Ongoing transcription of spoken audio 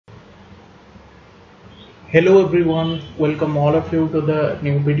Hello everyone, welcome all of you to the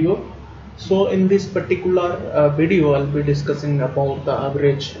new video. So in this particular video I'll be discussing about the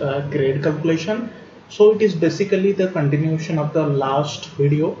average grade calculation. So it is basically the continuation of the last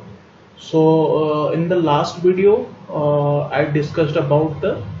video. So in the last video I discussed about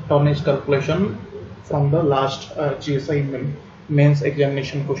the tonnage calculation from the last GSI mains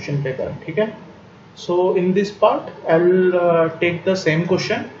examination question paper. Okay? So in this part I'll take the same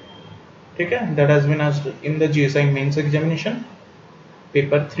question, ठीक है, that has been asked in the GSI mains examination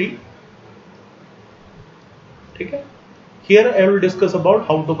paper 3. ठीक है, here I will discuss about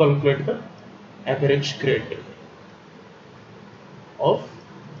how to calculate the average grade of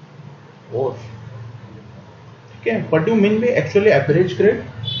ore. ठीक है, what do you mean by actually average grade?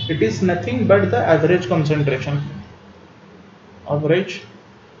 It is nothing but the average concentration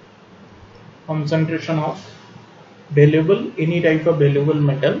of valuable any type of valuable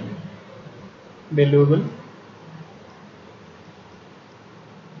metal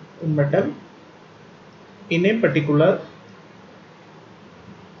in a particular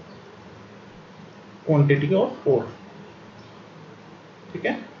quantity of ore.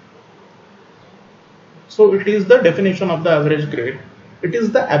 Okay, so it is the definition of the average grade. It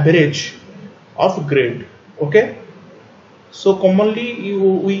is the average of grade. Okay, so commonly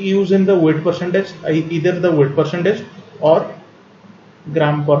we use in the weight percentage, either the weight percentage or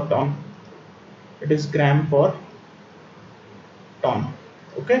gram per ton. It is gram per ton.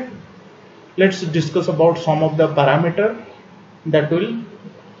 Okay, let's discuss about some of the parameter that will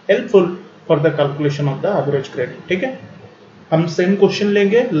helpful for the calculation of the average grade. ठीक है, हम same question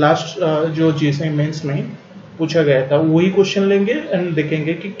लेंगे last जो GSI mains में पूछा गया था वही क्वेश्चन लेंगे एंड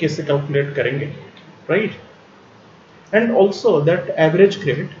देखेंगे कि कैसे कैलकुलेट करेंगे, right? And also that average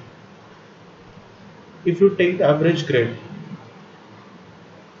grade, if you take average grade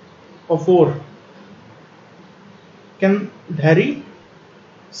of ore can vary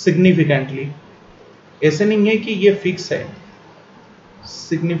significantly. ऐसे नहीं है कि ये फिक्स है,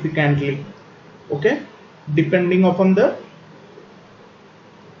 significantly. Okay, depending upon the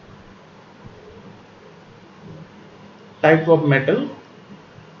type of metal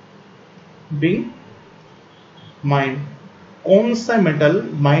being mined. कौन सा मेटल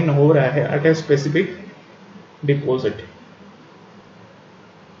माइन हो रहा है at a specific deposit.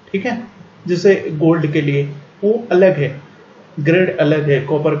 ठीक है, जैसे गोल्ड के लिए वो अलग है, ग्रेड अलग है.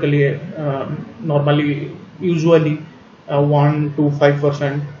 कॉपर के लिए नॉर्मली यूजुअली 1 to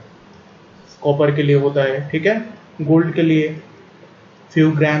 5% कॉपर के लिए होता है. ठीक है, गोल्ड के लिए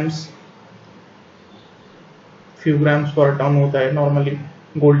फ्यू ग्राम्स पर टन होता है नॉर्मली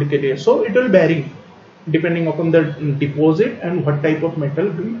गोल्ड के लिए. So it will very depending upon the deposit and what type of metal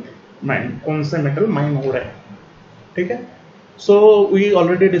be mine, कौन सा मेटल माइन हो रहा है. ठीक है, so we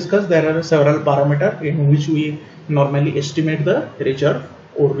already discussed there are several parameters in which we normally estimate the reserve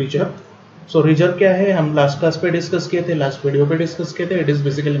or reserve. So reserve क्या है, हम लास्ट क्लास पे डिस्कस किए थे, लास्ट वीडियो पे डिस्कस किए थे. It is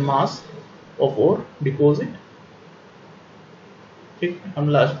basically mass of ore deposit. ठीक, हम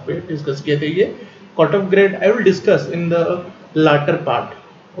लास्ट पे डिस्कस किए थे. ये cut off grade I will discuss in the latter part.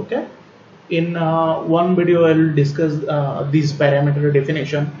 Okay, in one video I will discuss these parameter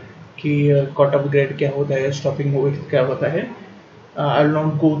definition कि कट ऑफ ग्रेड क्या होता है, स्टॉपिंग वेट क्या होता है. I will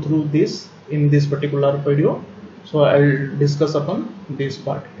not go through this in this particular video, so I will discuss upon this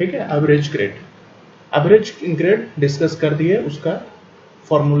part. ठीक है, average grade discuss कर दिए, उसका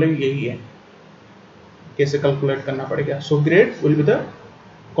फॉर्मूला यही है, कैसे कैलकुलेट करना पड़ेगा. सो grade will be the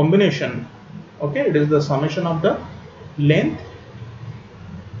combination. Okay, it is the summation of the length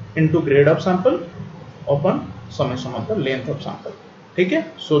into grade of sample upon summation of the length of sample. ठीक है,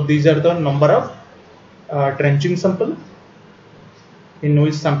 so these are the number of trenching sample in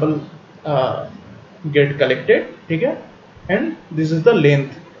which sample get collected. ठीक है, and this is the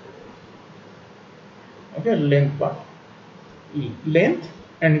length. Okay, length part, length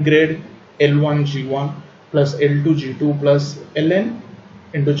and grade L1 G1 plus L2 G2 plus Ln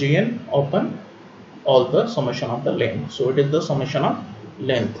into Gn upon all the summation of the length. So it is the summation of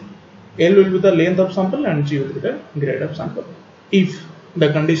length. L will be the length of sample and G will be the grade of sample. If the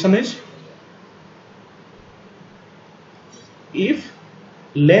condition is, if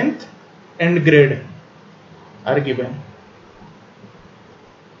length and grade are given.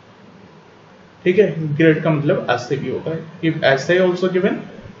 ठीक है, grade का मतलब ऐसे भी होता है. If ऐसे also given,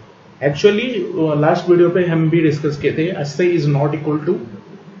 actually last video पे हम भी डिस्कस किए थे ऐसे is not equal to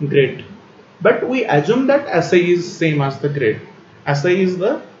grade, but we assume that ऐसे is same as the grade. ऐसे is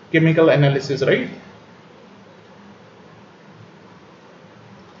the chemical analysis, right?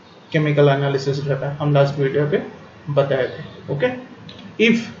 Chemical analysis रहता है, हम लास्ट वीडियो पे बताए थे. Okay,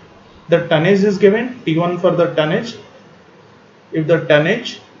 if The tonnage is given, T1 for the tonnage. If the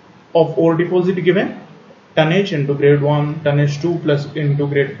tonnage of ore deposit given, tonnage into grade 1, tonnage 2 plus into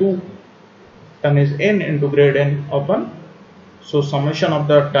grade 2, tonnage n into grade n upon, so summation of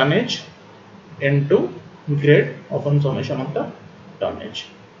the tonnage into grade upon summation of the tonnage.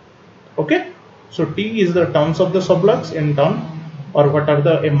 Okay, so T is the tons of the sublux in ton, or what are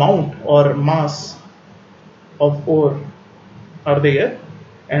the amount or mass of ore are there,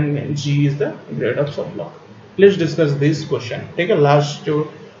 and G is the grade of sublux. Let's discuss this question. ठीक है, last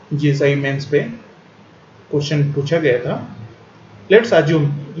जो GSI mains पे question पूछा गया था, let's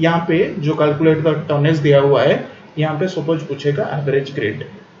assume यहाँ पे जो कैलकुलेट द टनेज दिया हुआ है, यहाँ पे सपोज पूछेगा average grade,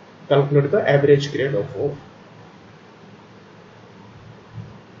 calculate the average grade of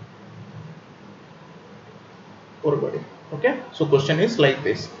ore body. Okay, so question is like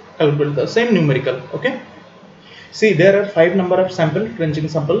this, calculate the same numerical. Okay, see there are 5 number of sample, trenching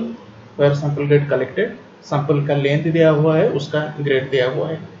sample where sample grade collected, sample का length दिया हुआ है, उसका grade दिया हुआ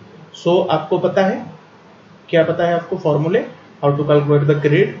है. सो आपको पता है, क्या पता है आपको फॉर्मूले, how to calculate the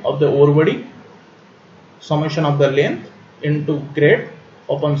grade of the ore body, summation of the length into grade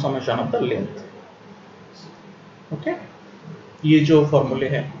upon summation of the length. Okay, ये जो फॉर्मूले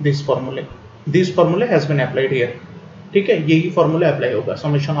है, दिस फॉर्मूले हैज बीन अप्लाइड हियर. ठीक है, यही फॉर्मूला अप्लाई होगा,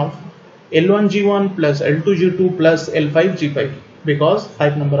 summation of L1G1 plus L2G2 plus L5G5, because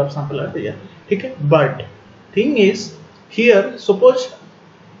 5 number of sample are there. ठीक है, but thing is here suppose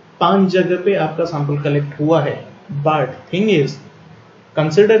 5 जगह पे आपका सैंपल कलेक्ट हुआ है, but thing is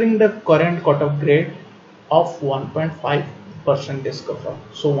considering the current cut off grade of 1.5% cut,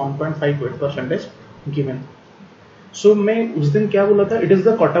 so 1.58% given. सो मैं उस दिन क्या बोला था, it is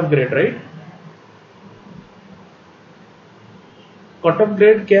the cut off grade, right. Cut off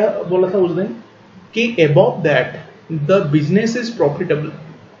grade क्या बोला था उस दिन कि above that the business is profitable.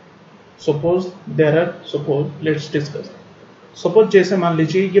 Suppose there are, suppose let's discuss, suppose जैसे मान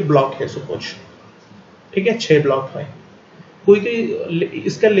लीजिए ये ब्लॉक है सपोज, ठीक है, 6 ब्लॉक है, कोई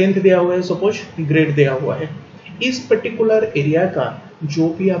इसका लेंथ दिया हुआ है, सपोज ग्रेड दिया हुआ है. इस पर्टिकुलर एरिया का जो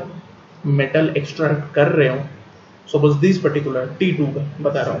भी आप मेटल एक्सट्रैक्ट कर रहे हो, सपोज दिस पर्टिकुलर T2 का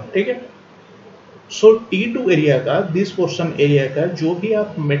बता रहा हूँ, ठीक है. सो T2 एरिया का, दिस पोर्शन एरिया का जो भी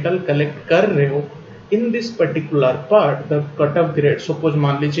आप मेटल कलेक्ट कर रहे हो, in this particular part the cut off grade, suppose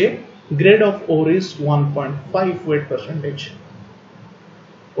मान लीजिए grade of ore is 1.58%.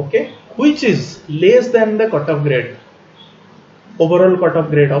 Okay, which is less than the cut off grade, overall cut off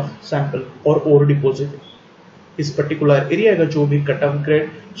grade of sample और ओर डिपोजिट. इस particular area का जो भी cut off grade,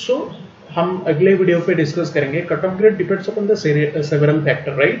 सो हम अगले video पे डिस्कस करेंगे. Cut off grade depends upon the several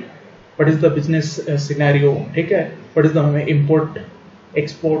factor, right. What is the business scenario, ठीक है, what is the import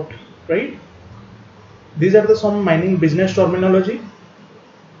export, right. These are the some mining business terminology.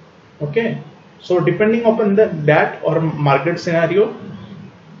 Okay, so depending upon that or market scenario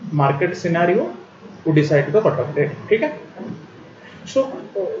to decide the cut off grade. ठीक है. So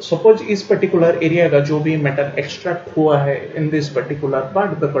suppose इस particular area का जो भी metal extract हुआ है in this particular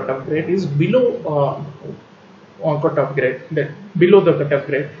part, the cut off grade is below cut off grade, that below the cut off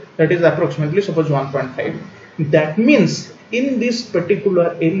grade, that is approximately suppose 1.5. that means in this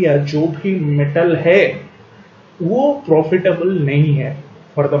particular area जो भी metal है वो profitable नहीं है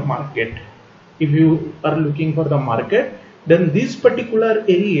for the market. If you are looking for the market, then this particular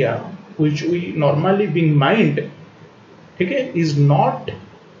area which we normally being mined, ठीक है, is not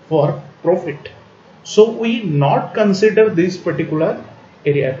for profit. So we not consider this particular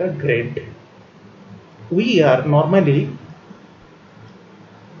area का grade. We are normally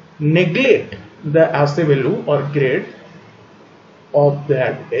neglect the assay value or grade of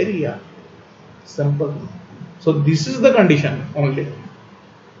that area. Simple. So this is the condition only.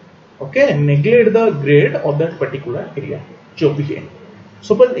 Okay, neglect the grade of that particular area. जो भी है.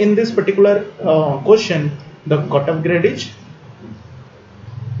 Suppose in this particular question, the cut off grade is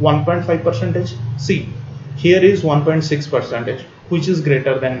 1.5%. See, here is 1.6%, which is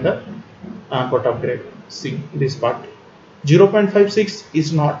greater than the cut off grade. See this part, 0.56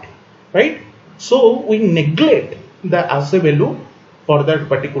 is not, right. So we neglect the assay value for that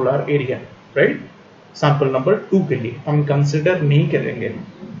particular area, right. sample number 2 के लिए हम consider नहीं करेंगे,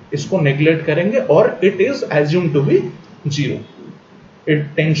 इसको neglect करेंगे, और it is assumed to be 0, it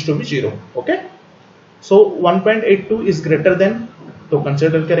tends to be 0. okay, so 1.82 is greater than, तो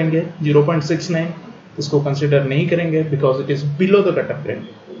consider करेंगे. 0.69 इसको consider नहीं करेंगे because it is below the cut off grade,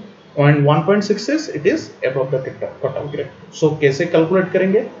 and 1.6 is it is above the cut off grade. So कैसे calculate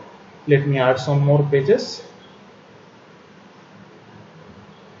करेंगे? Let me add some more pages.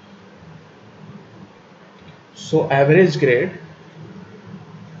 So average grade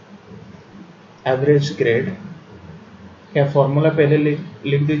average grade, क्या formula पहले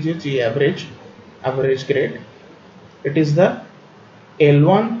लिख दीजिए जी, average grade, it is the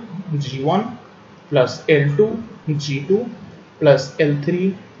L1 G1 plus L2 G2 plus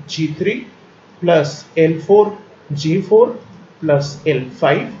L3 G3 plus L4 G4 plus L5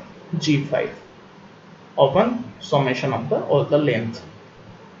 G5 upon summation of all the length,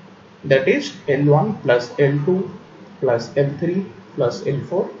 that is L1 plus L2 plus L3 plus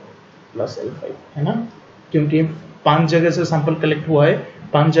L4 plus L5, है ना, क्योंकि 5 जगह से sample collect हुआ है,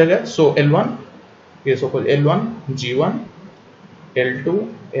 5 जगह, सो L1, ये suppose L1 G1 L2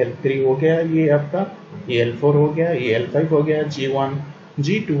 L3 हो गया, ये आपका, ये L4 हो गया, ये L5 हो गया, G1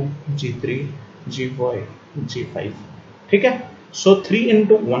 G2 G3 G4 G5, ठीक है। सो 3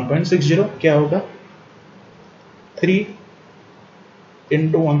 इंटू 1.60 क्या होगा, 3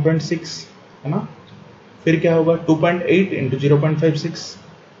 इंटू 1.6, है ना, फिर क्या होगा 2.8 इंटू 0.56,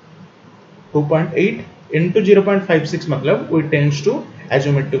 2.8 into 0.56 मतलब we tends to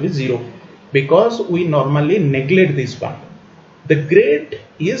assume it to be 0 because we normally neglect this part, the grade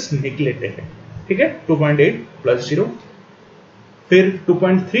is neglected, ठीक है। 2.8 plus 0, फिर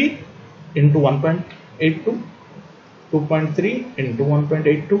 2.3 into 1.82, 2.3 into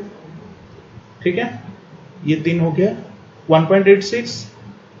 1.82, ठीक है, ये 3 हो गया, 1.86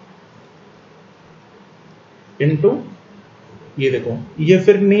 into, ये देखो, ये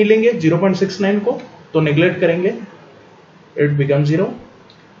फिर नहीं लेंगे 0.69 को तो नेग्लेक्ट करेंगे, it become 0,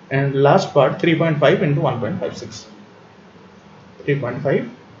 and last part 3.5 into 1.56, 3.5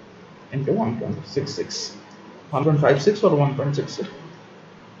 into 1.66, 1.56 और 1.66,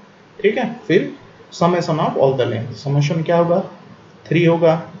 ठीक है। फिर summation of all the length, summation क्या होगा, 3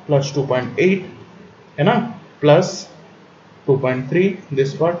 होगा प्लस 2.8, है ना, plus 2.3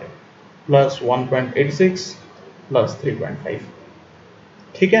 this part plus 1.86 plus 3.5,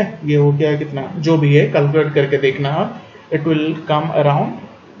 ठीक है। ये हो गया कितना, जो भी है कैलकुलेट करके देखना आप, it will come around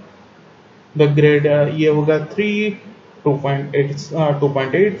the grade, ये होगा 3, 2.8,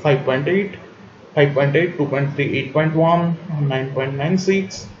 2.8, 5.8, 5.8, 2.3, 8.1,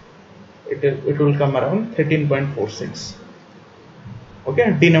 9.96, it will come around 13.46,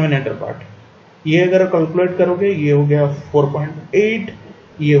 okay. Denominator part ये अगर कैलकुलेट करोगे, ये हो गया 4.8,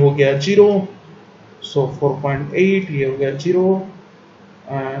 ये हो गया 0, सो 4.8 ये हो गया 0,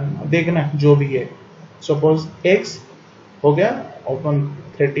 देखना जो भी है, सपोज x हो गया ओपन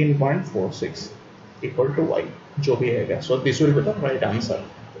 13.46 इक्वल टू y, जो भी है, so this will be the right answer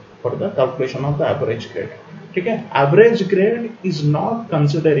for the calculation of the average grade, ठीक है। Average grade is not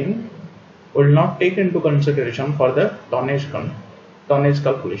considering, will not take into consideration for the tonnage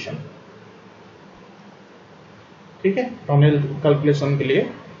calculation, ठीक है। Tonnage calculation के लिए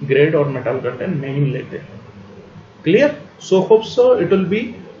grade और metal content नहीं लेते, clear. So hope so it will be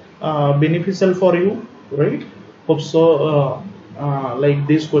beneficial for you, right? Hope so like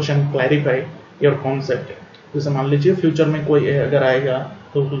this question clarify your concept. जैसे मान लीजिए फ्यूचर में कोई अगर आएगा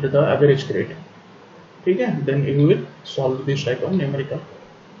तो द एवरेज ग्रेड, ठीक है, then you will solve this type of numerical,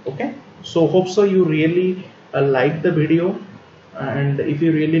 okay? So hope so you really like the video, and if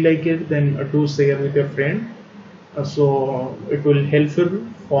you really like it then do share with your friend, so it will helpful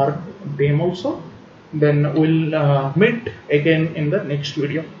for them also. Then we'll meet again in the next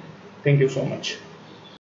video. Thank you so much.